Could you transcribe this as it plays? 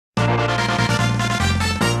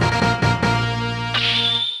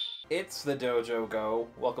It's the Dojo Go.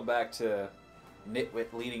 Welcome back to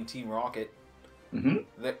Nitwit leading Team Rocket. You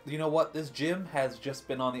know what? This gym has just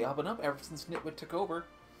been on the up and up ever since Nitwit took over.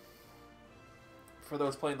 For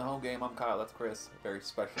those playing the home game, I'm Kyle. That's Chris. A very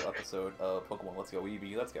special episode of Pokemon Let's Go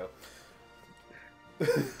Eevee. Let's go.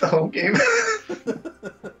 The home game?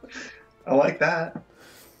 I like that.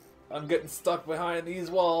 I'm getting stuck behind these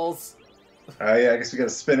walls. Oh yeah, I guess we gotta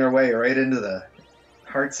spin our way right into the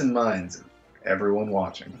hearts and minds of everyone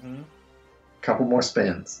watching. Couple more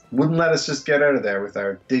spins. Wouldn't let us just get out of there with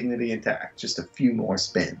our dignity intact. Just a few more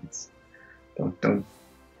spins. Don't don't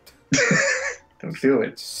do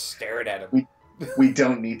it. Just staring at him. We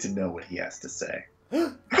don't need to know what he has to say.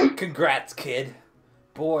 Congrats, kid.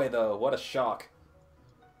 Boy, though, what a shock.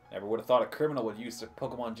 Never would have thought a criminal would use the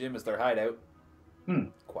Pokemon gym as their hideout.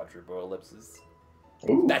 Quadruple ellipses.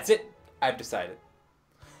 Ooh. That's it. I've decided.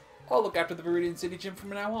 I'll look after the Viridian City gym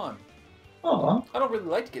from now on. Aw. I don't really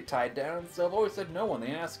like to get tied down, so I've always said no when they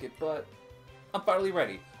ask it, but I'm finally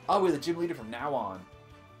ready. I'll be the gym leader from now on.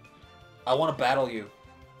 I want to battle you.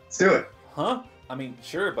 Let's do it. Huh? I mean,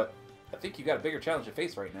 sure, but I think you got a bigger challenge to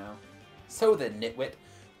face right now. So then, Nitwit,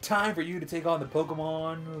 time for you to take on the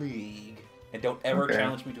Pokemon League. And don't ever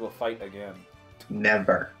challenge me to a fight again.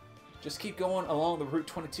 Never. Just keep going along the Route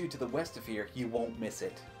 22 to the west of here. You won't miss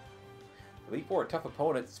it. The Elite Four are tough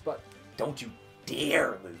opponents, but don't you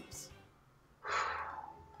dare lose.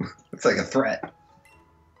 It's like a threat.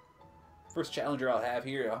 First challenger I'll have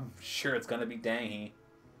here, I'm sure it's going to be Dangy.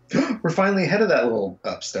 We're finally ahead of that little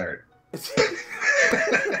upstart.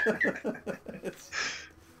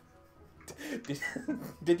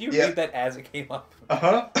 Did you read that as it came up?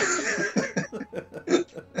 Uh-huh.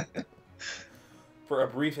 For a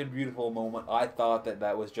brief and beautiful moment, I thought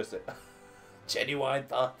that was just a genuine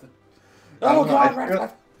thought. Oh,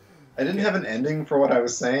 God! I didn't have an ending for what I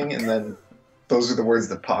was saying, and then those are the words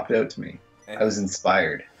that popped out to me. I was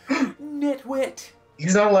inspired. Nitwit!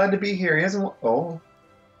 He's not allowed to be here. He hasn't... Oh.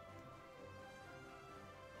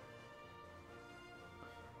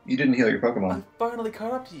 You didn't heal your Pokemon. I finally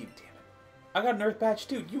caught up to you, damn it. I got an Earth Badge,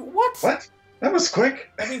 too. You what? What? That was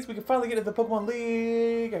quick. That means we can finally get into the Pokemon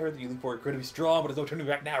League. I heard the Elite Four are incredibly strong, but there's no turning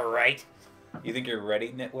back now, right? You think you're ready,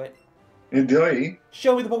 Nitwit? Enjoy.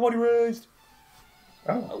 Show me the Pokemon you raised.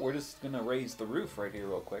 Oh. We're just gonna raise the roof right here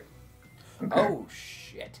real quick. Okay. Oh,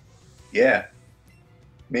 shit. Yeah.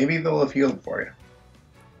 Maybe they'll have healed for you.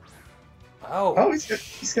 Oh,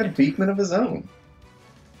 he's got a Beekman of his own.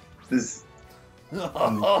 This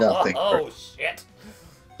nothing. Oh, shit.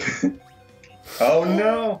 Oh,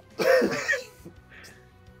 no.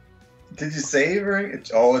 Did you save or...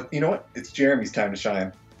 Oh, you know what? It's Jeremy's time to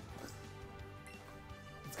shine.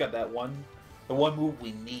 It's got that the one move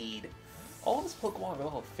we need. All this Pokemon are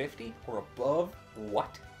level 50 or above?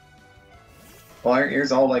 What? Well, aren't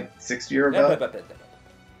yours all like 60 or above?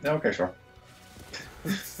 Okay, sure.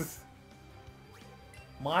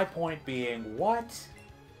 My point being, what?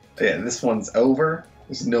 Yeah, this one's over.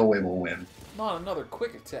 There's no way we'll win. Not another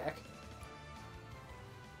quick attack.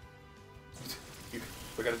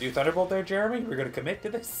 We're gonna do Thunderbolt there, Jeremy? We're gonna commit to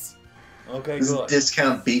this? Okay, this good. Is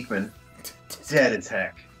discount Beekman. Dead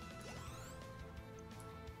attack.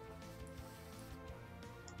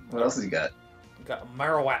 What else has he got? He got a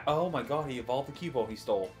Marowak. Oh my god, he evolved the Cubone he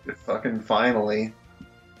stole. Fucking finally.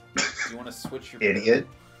 You want to switch your... Idiot.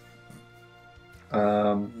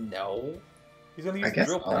 No. He's gonna use the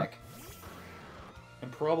Drill not. Peck.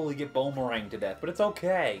 And probably get Boomerang to death, but it's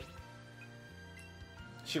okay.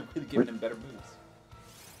 Should really give him better moves.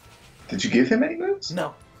 Did you give him any moves?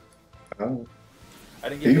 No. Oh. I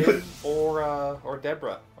didn't give him or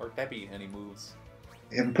Deborah or Debbie any moves.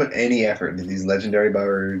 You haven't put any effort into these legendary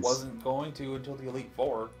birds. Wasn't going to until the Elite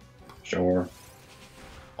Four. Sure.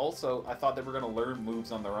 Also, I thought they were going to learn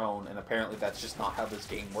moves on their own, and apparently that's just not how this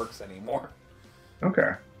game works anymore.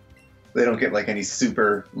 Okay. They don't get like any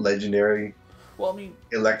super legendary Well, I mean,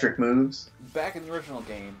 electric moves? back in the original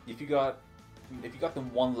game, if you got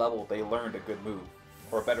them one level, they learned a good move.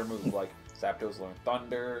 Or a better move, like Zapdos learned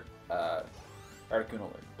Thunder, Articuno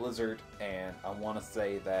learned Blizzard, and I want to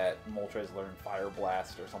say that Moltres learned Fire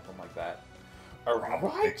Blast or something like that.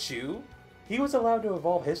 Raichu, he was allowed to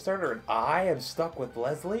evolve his starter, and I am stuck with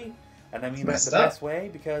Leslie. And I mean, that's the best way,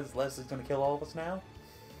 because Leslie's going to kill all of us now.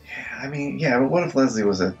 Yeah, I mean, yeah, but what if Leslie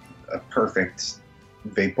was a perfect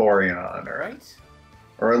Vaporeon,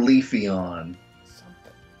 or a Leafeon?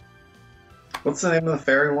 Something. What's the name of the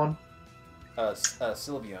fairy one?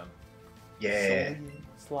 Sylveon. Yeah.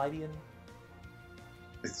 Slideon?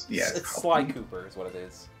 It's Sly Cooper is what it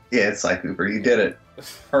is. Yeah, it's Sly Cooper. You did it.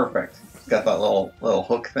 Perfect. It's got that little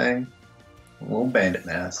hook thing. A little bandit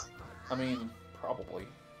mask. I mean, probably.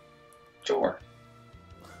 Sure.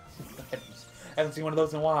 I haven't seen one of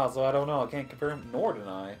those in a while, so I don't know. I can't confirm nor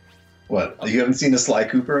deny. What? You haven't seen a Sly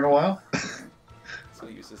Cooper in a while? So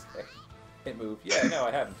use this hit move. Yeah, no,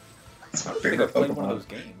 I haven't. It's my I don't think favorite I've played Pokemon. one of those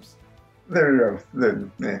games.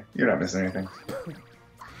 You're not missing anything.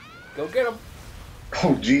 Go get him!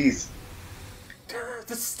 Oh, jeez.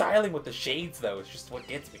 The styling with the shades, though, is just what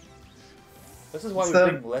gets me. This is why we So-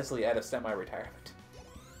 bring Leslie out of semi-retirement.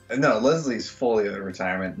 No, Leslie's fully out of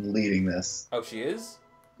retirement and leading this. Oh, she is?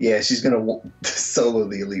 Yeah, she's gonna solo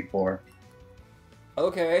the Elite Four.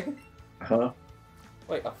 Okay. Huh?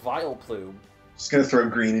 Wait, a Vile Plume. She's gonna throw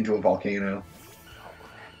green into a volcano.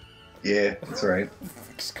 Yeah, that's right.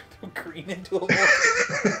 Just gonna throw green into a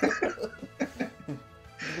volcano. You're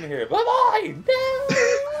gonna hear, bye-bye!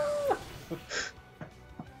 No!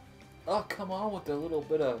 Oh, come on with the little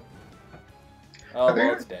bit of... Oh, Are well,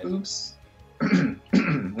 there it's dead. moves?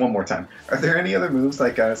 One more time. Are there any other moves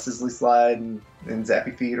like Sizzly Slide and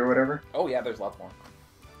Zappy Feed or whatever? Oh, yeah, there's lots more.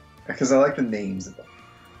 Because I like the names of them.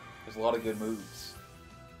 There's a lot of good moves.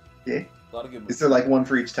 Yeah. A lot of good moves. Is there like one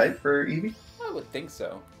for each type for Eevee? I would think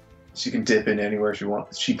so. She can dip in anywhere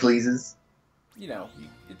she pleases. You know,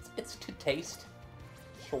 it's to taste.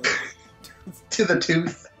 Sure. To the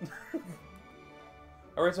tooth.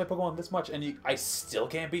 I raised my Pokemon this much, and I still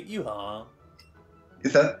can't beat you, huh?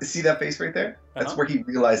 See that face right there? That's Uh-huh. where he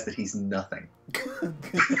realized that he's nothing. You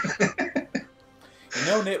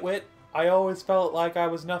know, Nitwit, I always felt like I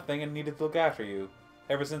was nothing and needed to look after you,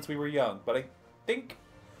 ever since we were young. But I think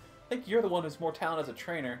you're the one who's more talented as a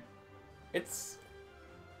trainer. It's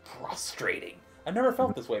frustrating. I never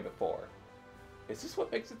felt this way before. Is this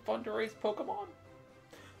what makes it fun to raise Pokemon?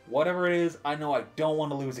 Whatever it is, I know I don't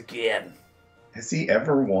want to lose again. Has he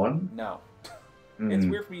ever won? No. Hmm. It's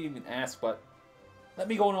weird for me to even ask, but let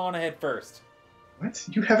me go on ahead first. What?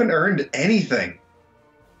 You haven't earned anything.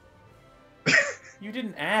 You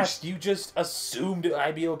didn't ask, you just assumed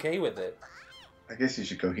I'd be okay with it. I guess you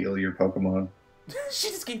should go heal your Pokemon. She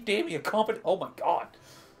just gave Davey a competent... Oh my god.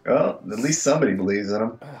 Well, at least somebody believes in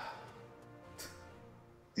him.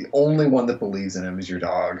 The only one that believes in him is your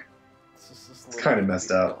dog. It's kinda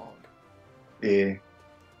messed up. Yeah.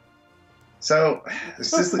 So,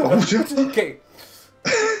 is this the old Okay.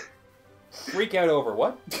 Freak out over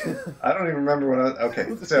what? I don't even remember what okay,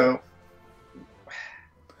 so...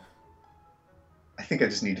 I think I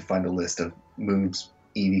just need to find a list of moves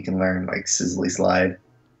Eevee can learn, like Sizzly Slide.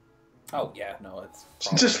 Oh yeah, no, it's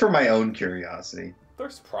Just for my own curiosity.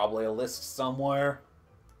 There's probably a list somewhere.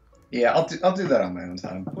 Yeah, I'll do that on my own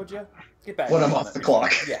time. Would you? Get back When to I'm me on off that the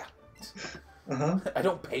research. clock. Yeah. Uh-huh. I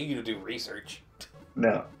don't pay you to do research.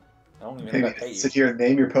 No. I don't even think I Maybe pay you. sit here and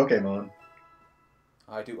name your Pokemon.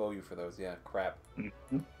 I do owe you for those, yeah. Crap.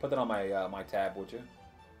 Mm-hmm. Put that on my my tab, would you?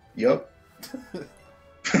 Yup.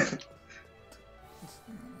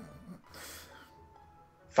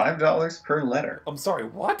 $5 per letter. I'm sorry,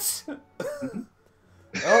 what? Mm-hmm.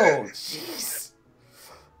 Oh, jeez.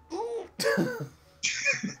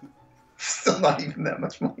 Still not even that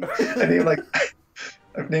much money.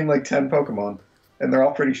 I've named like 10 Pokemon, and they're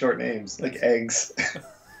all pretty short names, like eggs.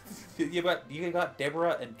 You got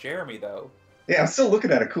Deborah and Jeremy though. Yeah, I'm still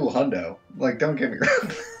looking at a cool hundo. Like, don't get me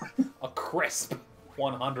wrong. A crisp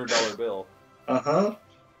 $100 bill. Uh-huh.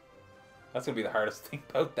 That's gonna be the hardest thing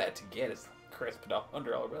about that to get is a crisp $100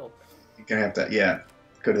 bill. You're gonna have to, yeah,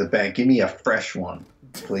 go to the bank. Give me a fresh one,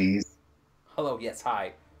 please. Hello, yes,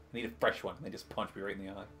 hi. I need a fresh one. And they just punch me right in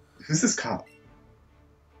the eye. Who's this cop?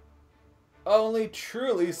 Only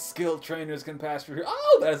truly skilled trainers can pass through here.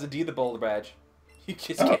 Oh, that is indeed the boulder badge. You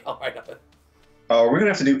just get all right of it. Oh, we're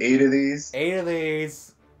gonna have to do 8 of these. 8 of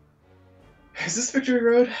these. Is this Victory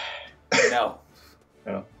Road? No.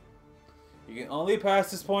 Oh. You can only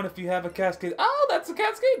pass this point if you have a Cascade. Oh, that's a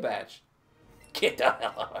Cascade badge. Get the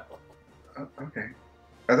hell out. Oh, okay.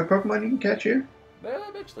 Are there Pokemon you can catch here? Well,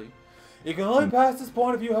 eventually. You can only pass this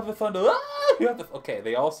point if you have the Thunder. Ah, you have the. Okay,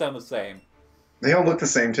 they all sound the same. They all look the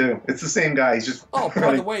same too. It's the same guy. He's just. Oh, by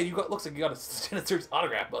running. the way, looks like you got a Sinister's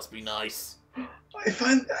autograph. Must be nice. I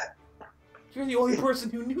find that You're the only person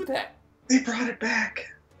who knew that. they brought it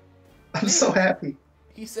back. I'm so happy.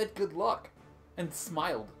 He said good luck and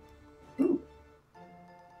smiled. Ooh.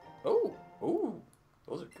 Oh, ooh,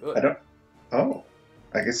 those are good. I don't. Oh,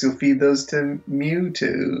 I guess you'll feed those to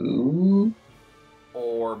Mewtwo.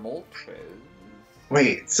 Or Moltres.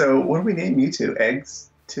 Wait, so what do we name Mewtwo? Eggs?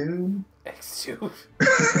 Two? X2. 2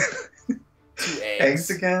 eggs. Eggs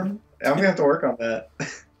again? I'm gonna have to work on that.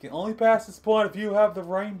 You can only pass this point if you have the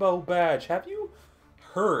rainbow badge. Have you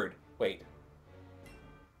heard? Wait.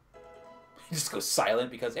 He just goes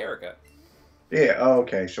silent because Erica. Yeah. Oh,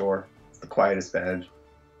 okay. Sure. It's the quietest badge.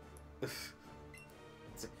 Do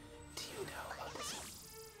you know about this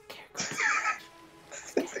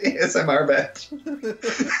It's the ASMR badge.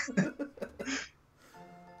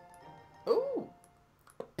 Ooh,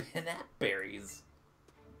 pinap berries.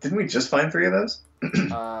 Didn't we just find 3 of those?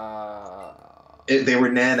 They were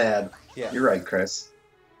nanab. Yeah. You're right, Chris.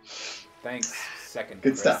 Thanks, second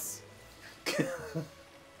Good Chris. stuff. Is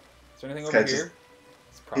there anything This over guy here?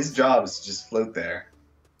 His job is to just float there.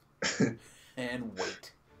 And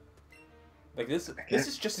wait. Like this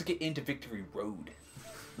is just to get into Victory Road.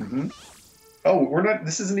 Mm-hmm. Oh, we're not.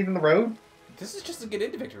 This isn't even the road. This is just to get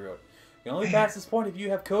into Victory Road. You can only pass this point if you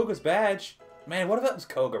have Koga's badge. Man, what if that was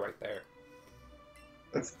Koga right there?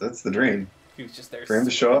 That's the dream. He was just there. For him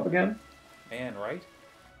to show up again. Man, right?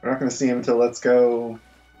 We're not going to see him until Let's Go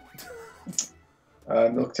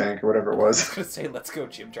Milk Tank or whatever it I was. was gonna say let's go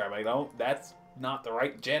Chimchar, I don't. That's not the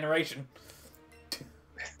right generation.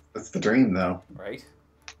 That's the dream, though. Right?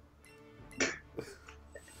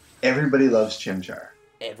 Everybody loves Chimchar.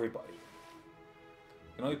 Everybody.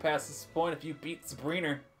 You can only pass this point if you beat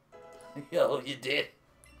Sabrina. Yo, you did.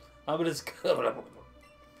 I'm just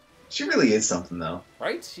She really is something, though.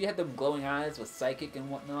 Right? She had them glowing eyes with psychic and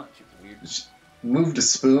whatnot. She was weird. She moved a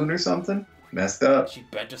spoon or something. Messed up. She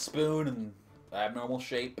bent a spoon in abnormal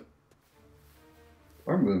shape.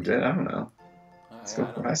 Or moved it. I don't know. Let's go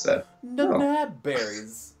with what I said. Nanab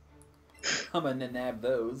berries. I'm gonna nab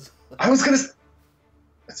those. I was gonna.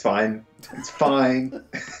 It's fine. It's fine.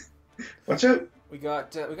 Watch out. We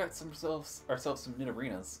got ourselves some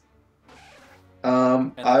Nidorinas.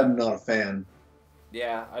 I'm not a fan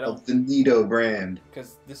Yeah, I don't. of the Nido brand.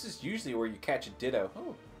 Because this is usually where you catch a Ditto.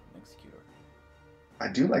 Oh, Executor. I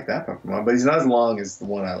do like that Pokemon, but he's not as long as the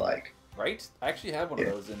one I like. Right? I actually have one of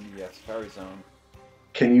those in the Safari Zone.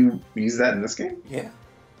 Can you use that in this game? Yeah.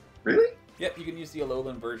 Really? Yep, you can use the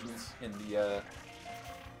Alolan versions in the,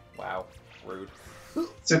 Wow. Rude.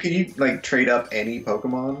 So can you, like, trade up any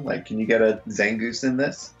Pokemon? Like, can you get a Zangoose in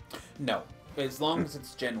this? No. As long as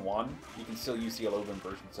it's Gen 1, you can still use the Alolan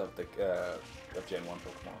versions of the of Gen 1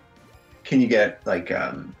 Pokemon. Can you get, like,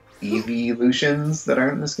 Eevee that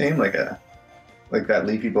aren't in this game? Like that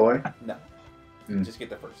Leafy Boy? No. You just get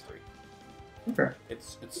the first 3. Okay.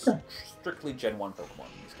 It's strictly Gen 1 Pokemon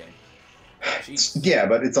in this game. Jeez. Yeah,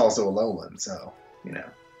 but it's also Alolan, so, you know. Yeah,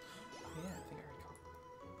 I think I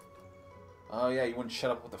recall. Oh yeah, you wouldn't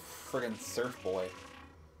shut up with the friggin' Surf Boy.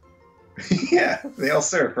 Yeah, they all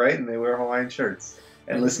surf, right? And they wear Hawaiian shirts.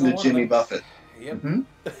 And listen to Jimmy Buffett. Yep. Mm-hmm.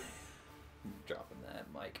 Dropping that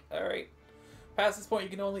mic. Alright. Past this point, you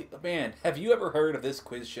can only... Man, have you ever heard of this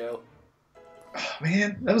quiz show? Oh,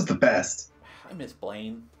 man, that was the best. I miss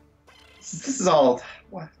Blaine. This is all...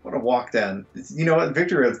 What a walk down. You know what?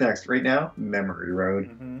 Victory Road's next. Right now, Memory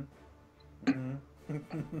Road.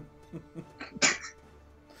 Mm-hmm.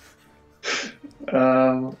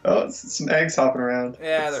 Oh, some eggs hopping around.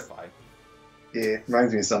 Yeah, they're fine. Yeah,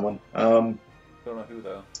 reminds me of someone. Don't know who,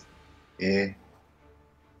 though. Yeah. You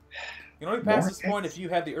can only pass this point if you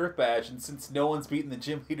have the Earth Badge, and since no one's beaten the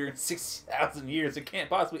gym leader in 6,000 years, it can't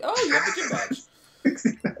possibly... Oh, you have the gym badge!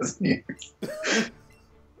 60,000 years.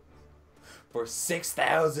 For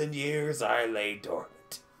 6,000 years, I lay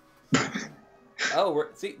dormant. Oh,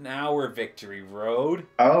 now we're Victory Road.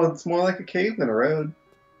 Oh, it's more like a cave than a road.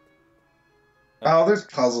 Oh, there's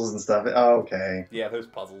puzzles and stuff. Oh, okay. Yeah, there's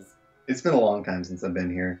puzzles. It's been a long time since I've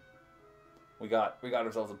been here. We got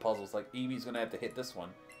ourselves some puzzles. Like, Eevee's gonna have to hit this one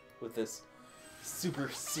with this super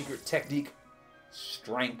secret technique.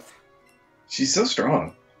 Strength. She's so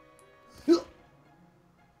strong.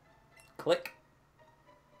 Click.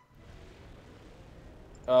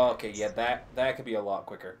 Oh, okay, yeah, that could be a lot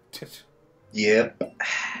quicker. Yep.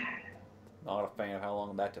 Not a fan of how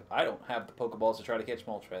long that took. I don't have the Pokeballs to try to catch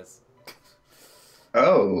Moltres.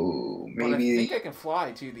 Oh, maybe... But I think I can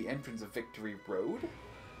fly to the entrance of Victory Road.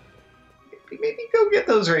 Maybe go get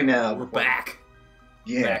those right now. We're back.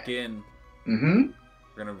 Yeah. Back in. Mm-hmm.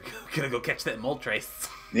 We're gonna go catch that Moltres.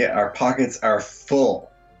 Yeah, our pockets are full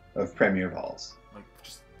of Premier Balls. Like,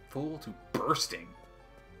 just full to bursting.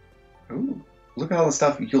 Ooh, look at all the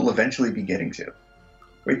stuff you'll eventually be getting to.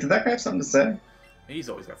 Wait, did that guy have something to say? He's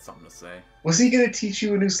always got something to say. Was he going to teach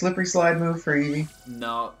you a new slippery slide move for Eevee?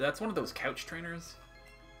 No, that's one of those couch trainers.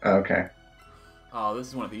 Oh, okay. Oh, this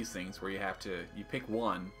is one of these things where you have to... You pick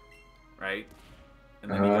one, right?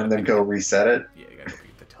 And And then go reset it? Yeah, you gotta go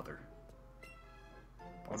pick the t'other.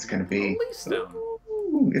 What's it going to be? Leaf Stone.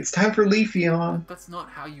 Ooh, it's time for Leafeon. That's not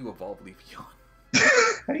how you evolve Leafeon.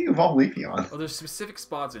 How do you evolve Leafeon? Well, there's specific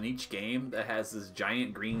spots in each game that has this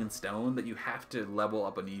giant green stone that you have to level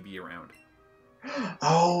up an Eevee around.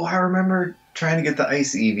 Oh, I remember trying to get the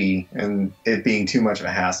ice Eevee and it being too much of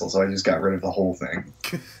a hassle, so I just got rid of the whole thing.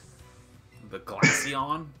 The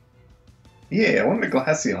Glaceon? Yeah, I wanted a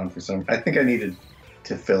Glaceon for some. I think I needed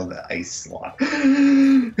to fill the ice slot.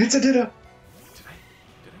 It's a Ditto. Did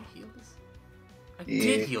I heal this? I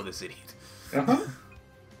did heal this idiot. Uh-huh.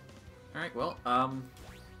 Alright, well,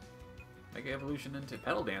 make evolution into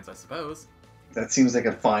Petal Dance, I suppose. That seems like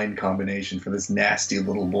a fine combination for this nasty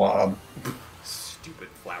little blob. Stupid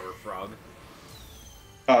flower frog.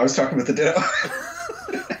 Oh, I was talking about the Ditto.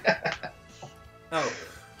 Oh,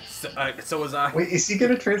 so was I. Wait, is he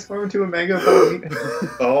gonna transform into a Mango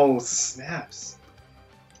Pokemon? Oh, snaps.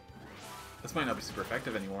 This might not be super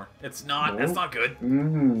effective anymore. It's not. Nope. That's not good.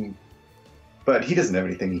 But he doesn't have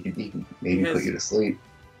anything he can maybe put you to sleep.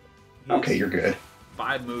 Okay, you're good.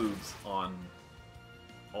 5 moves on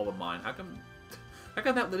all of mine. How come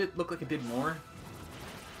that let it look like it did more?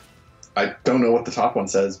 I don't know what the top one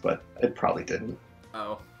says, but it probably didn't.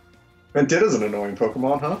 Oh. And Ditto's an annoying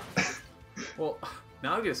Pokemon, huh? Well,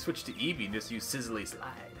 now I'm gonna switch to Eevee and just use Sizzly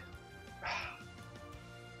Slide.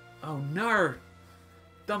 Oh no!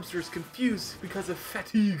 Dumpster's confused because of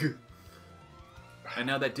fatigue. And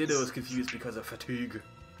now that Ditto is confused because of fatigue.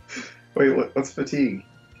 Wait, what's fatigue?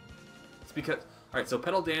 It's because... Alright, so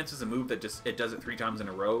Petal Dance is a move that it does it 3 times in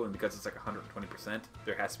a row, and because it's like 120%,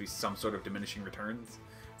 there has to be some sort of diminishing returns.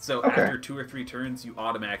 So after 2 or 3 turns, you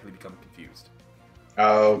automatically become confused.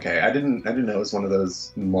 Oh, okay. I didn't know it was one of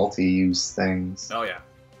those multi-use things. Oh yeah.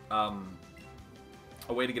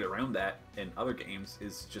 A way to get around that in other games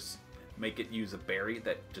is just make it use a berry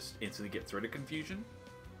that just instantly gets rid of confusion.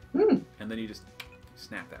 And then you just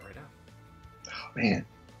snap that right out. Oh man.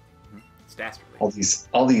 It's dastardly.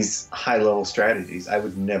 All these high-level strategies I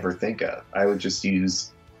would never think of. I would just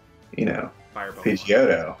use, Fire Pokemon.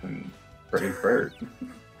 Pidgeotto and Brave Bird.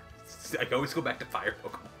 I can always go back to Fire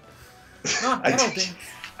Pokemon. Not Petal Dance.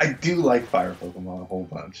 I do like Fire Pokemon a whole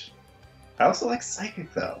bunch. I also like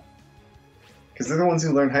Psychic, though. Because they're the ones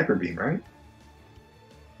who learn Hyper Beam, right?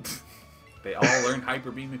 They all learn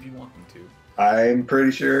Hyper Beam if you want them to. I'm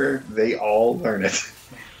pretty sure they all learn it.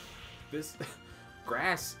 This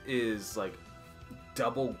grass is like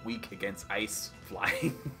double weak against ice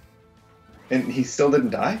flying. And he still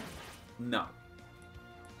didn't die? No.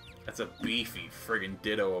 That's a beefy friggin'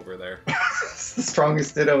 Ditto over there. It's the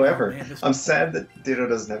strongest Ditto ever. Man, I'm sad that Ditto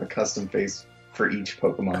doesn't have a custom face for each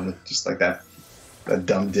Pokemon with just like that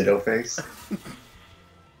dumb Ditto face.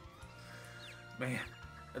 Man,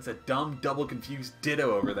 that's a dumb, double confused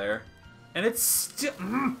Ditto over there. And it's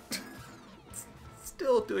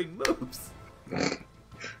still doing moves.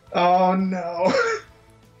 Oh no.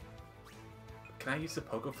 Can I use the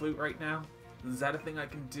Poke Flute right now? Is that a thing I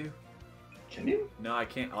can do? Can you? No, I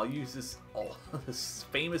can't. I'll use this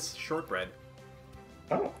famous shortbread.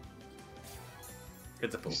 Oh.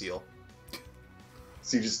 It's a full heal.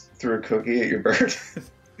 So you just threw a cookie at your bird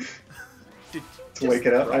to wake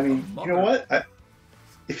it up? throw I mean, you know what?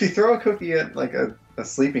 If you throw a cookie at like a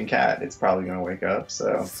sleeping cat, it's probably going to wake up,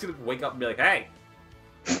 so... It's going to wake up and be like, hey!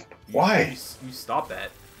 Why? You stop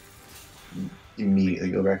that. You immediately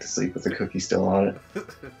go back to sleep with the cookie still on it.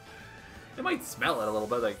 It might smell it a little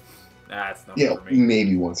bit, like, it's not Yeah, for me.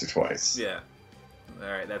 maybe once or twice. Yeah.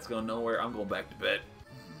 Alright, that's going nowhere. I'm going back to bed.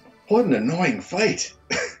 What an annoying fight!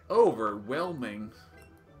 Overwhelming.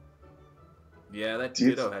 Yeah, that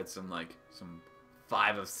Ditto had some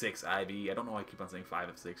 5 of 6 IV. I don't know why I keep on saying 5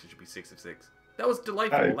 of 6. It should be 6 of 6. That was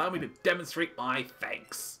delightful. Allow me to demonstrate my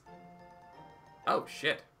thanks. Oh,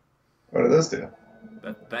 shit. What do those do?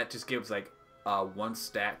 That just gives, like, 1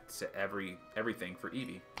 stat to everything for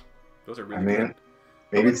Eevee. Those are really good. Good.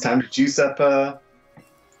 Maybe it's time to juice up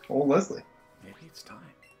old Leslie. Maybe it's time.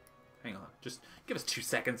 Hang on. Just give us 2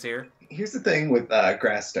 seconds here. Here's the thing with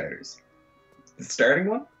grass starters. The starting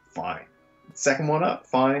one, fine. The second one up,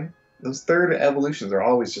 fine. Those third evolutions are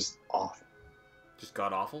always just awful. Just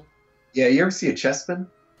god-awful? Yeah, you ever see a Chespin?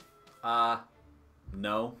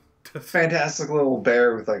 No. Fantastic little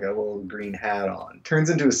bear with like a little green hat on. Turns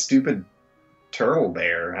into a stupid turtle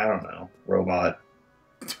bear. I don't know. Robot.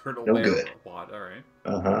 Turtle no bear good. robot. Alright.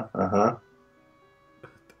 Uh-huh.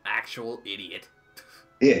 Actual idiot.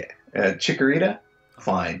 Yeah. Chikorita?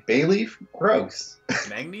 Fine. Bayleaf? Gross.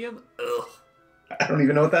 Magnium? Ugh. I don't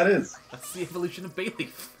even know what that is. That's the evolution of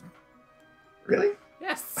Bayleaf. Really?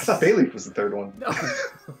 Yes. I thought Bayleaf was the third one. No.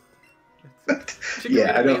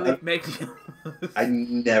 Yeah, I don't. Magnium. I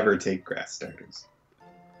never take grass starters,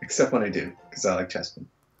 except when I do, because I like Chespin.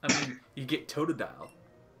 I mean, you get Totodile,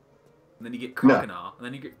 and then you get Croconaw, and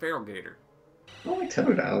then you get Feral Gator. I don't like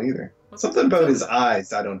Totodile either. Something about his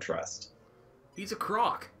eyes I don't trust. He's a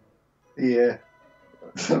croc. Yeah.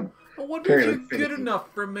 Well, wonder if you're good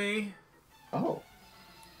enough for me. Oh.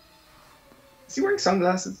 Is he wearing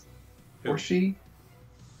sunglasses? Who? Or she?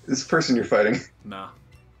 This person you're fighting. Nah.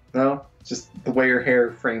 No? Just the way her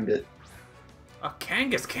hair framed it. A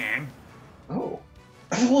Kangaskhan. Kang. Oh.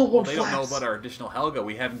 Well, they don't know about our additional Helga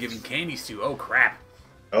we haven't given candies to. Oh, crap.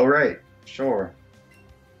 Oh, right. Sure.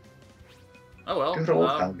 Oh, well. Good old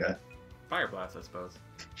Helga. Fire Blast, I suppose.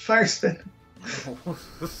 Fire Spin.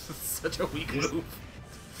 Such a weak move.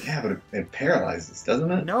 Yeah, but it paralyzes,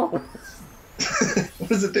 doesn't it? No. What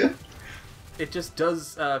does it do? It just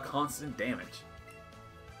does constant damage.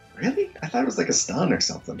 Really? I thought it was like a stun or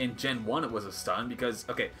something. In Gen 1, it was a stun because,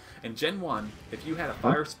 okay, in Gen 1, if you had a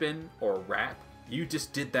Fire Spin or a Wrap, you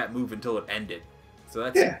just did that move until it ended. So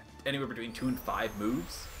that's anywhere between 2 and 5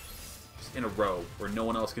 moves just in a row where no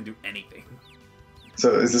one else can do anything.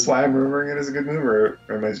 So is this why I'm remembering it as a good move, or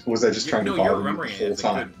was I just trying to bother you're you remembering the whole it as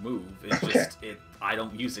time? a good move. It's just, I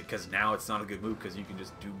don't use it because now it's not a good move because you can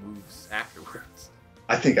just do moves afterwards.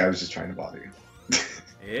 I think I was just trying to bother you.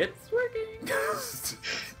 It's working!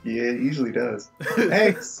 Yeah, it usually does.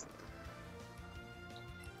 Thanks!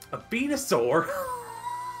 A Venusaur?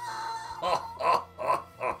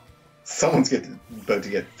 Someone's about to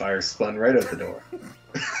get fire spun right out the door.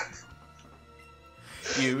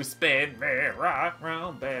 You spin me right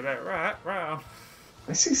round, baby, right round.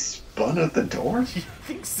 I see spun out the door? You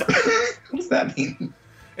think so? What does that mean?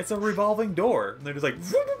 It's a revolving door. And they're just like...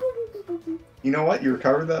 You know what? You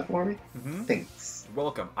recovered that for me? Mm-hmm. Thanks. You're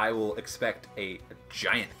welcome. I will expect a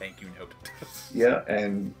giant thank you note. Yeah,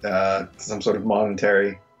 and some sort of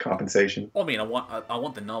monetary compensation. Well, I mean, I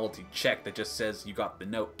want the novelty check that just says you got the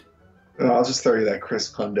note. I'll just throw you that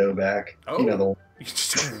Chris Hundo back. Oh. You know the... You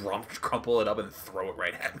just crumple it up and throw it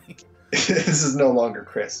right at me. This is no longer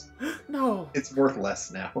Chris. No. It's worth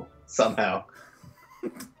less now, somehow.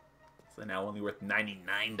 So now only worth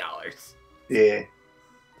 $99. Yeah.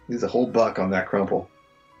 There's a whole buck on that crumple.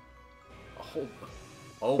 A whole...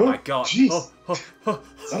 Oh my god. Jeez.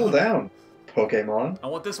 Settle down, Pokemon. I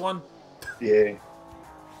want this one. Yeah.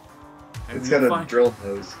 And it's got a drill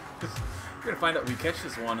nose. We're gonna find out we catch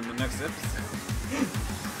this one in the next episode.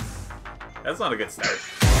 That's not a good start.